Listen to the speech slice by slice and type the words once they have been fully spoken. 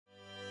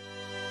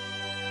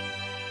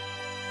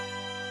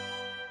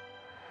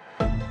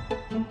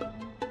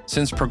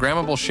Since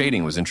programmable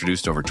shading was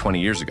introduced over 20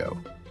 years ago,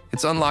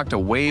 it's unlocked a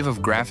wave of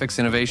graphics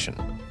innovation.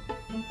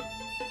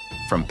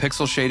 From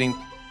pixel shading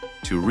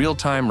to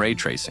real-time ray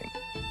tracing.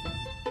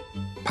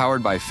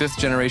 Powered by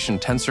 5th-generation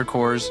Tensor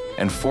cores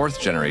and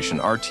 4th-generation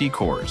RT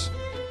cores,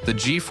 the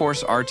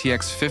GeForce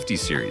RTX 50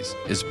 series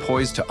is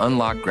poised to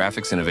unlock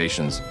graphics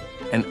innovations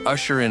and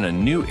usher in a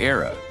new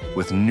era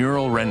with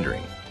neural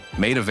rendering,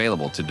 made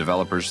available to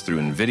developers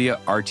through NVIDIA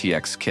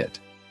RTX Kit.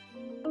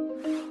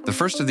 The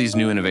first of these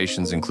new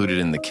innovations included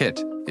in the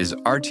kit is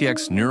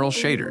RTX Neural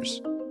Shaders,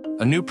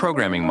 a new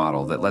programming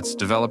model that lets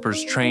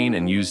developers train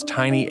and use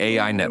tiny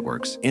AI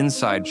networks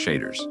inside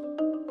shaders.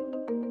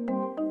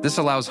 This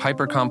allows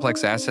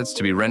hyper-complex assets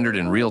to be rendered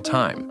in real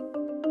time,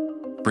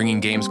 bringing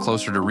games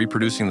closer to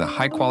reproducing the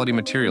high-quality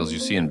materials you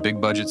see in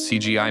big-budget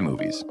CGI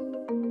movies.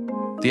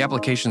 The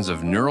applications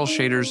of neural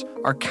shaders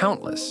are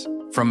countless,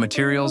 from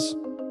materials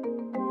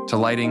to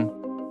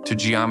lighting to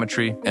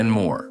geometry and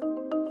more.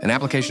 An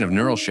application of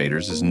neural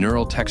shaders is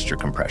neural texture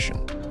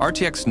compression.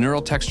 RTX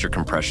neural texture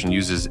compression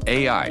uses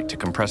AI to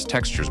compress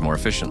textures more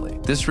efficiently.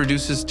 This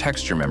reduces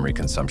texture memory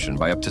consumption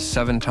by up to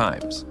 7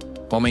 times,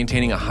 while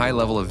maintaining a high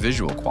level of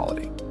visual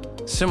quality.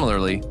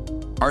 Similarly,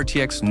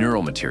 RTX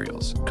neural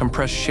materials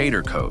compress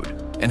shader code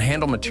and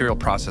handle material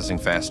processing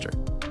faster,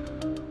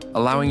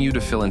 allowing you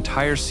to fill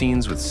entire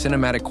scenes with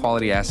cinematic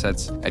quality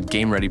assets at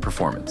game-ready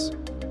performance.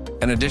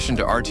 In addition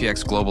to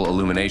RTX Global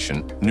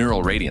Illumination,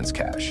 Neural Radiance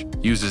Cache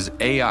uses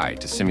AI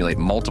to simulate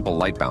multiple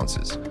light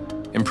bounces,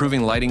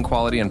 improving lighting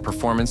quality and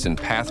performance in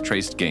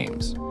path-traced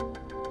games.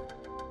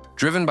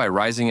 Driven by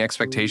rising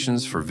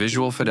expectations for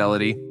visual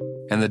fidelity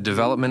and the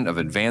development of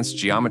advanced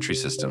geometry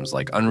systems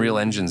like Unreal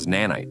Engine's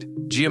Nanite,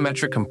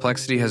 geometric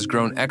complexity has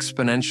grown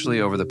exponentially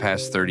over the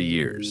past 30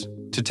 years.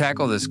 To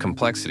tackle this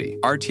complexity,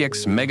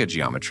 RTX Mega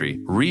Geometry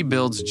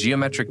rebuilds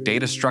geometric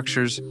data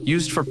structures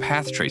used for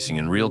path tracing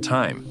in real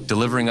time,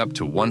 delivering up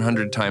to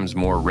 100 times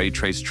more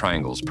ray-traced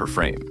triangles per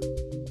frame.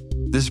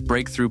 This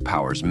breakthrough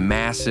powers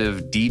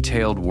massive,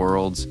 detailed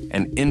worlds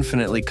and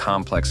infinitely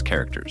complex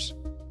characters.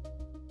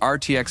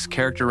 RTX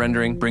character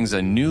rendering brings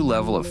a new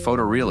level of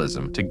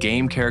photorealism to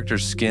game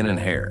characters' skin and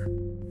hair.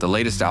 The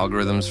latest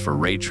algorithms for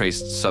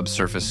ray-traced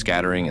subsurface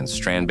scattering and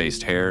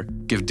strand-based hair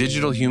give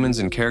digital humans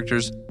and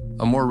characters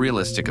a more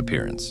realistic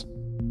appearance.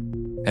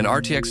 And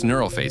RTX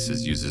Neural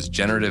Faces uses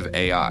generative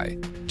AI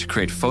to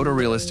create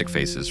photorealistic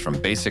faces from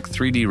basic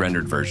 3D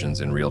rendered versions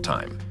in real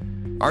time.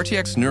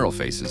 RTX Neural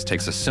Faces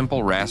takes a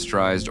simple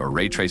rasterized or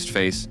ray-traced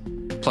face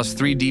plus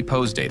 3D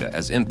pose data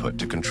as input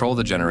to control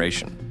the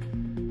generation,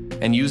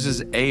 and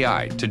uses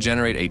AI to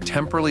generate a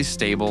temporally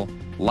stable,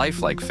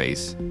 lifelike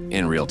face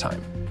in real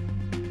time.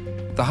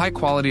 The high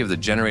quality of the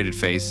generated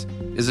face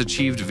is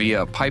achieved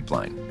via a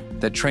pipeline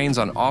that trains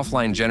on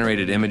offline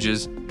generated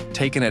images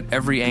taken at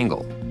every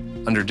angle,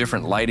 under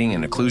different lighting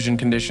and occlusion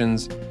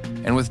conditions,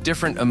 and with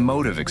different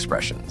emotive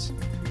expressions.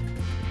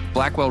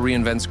 Blackwell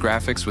reinvents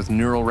graphics with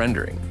neural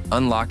rendering,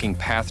 unlocking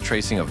path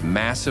tracing of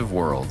massive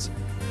worlds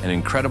and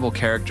incredible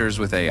characters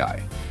with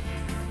AI.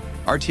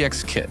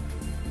 RTX Kit,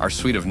 our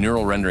suite of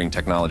neural rendering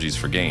technologies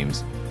for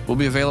games, will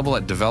be available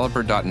at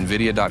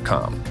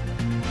developer.nvidia.com.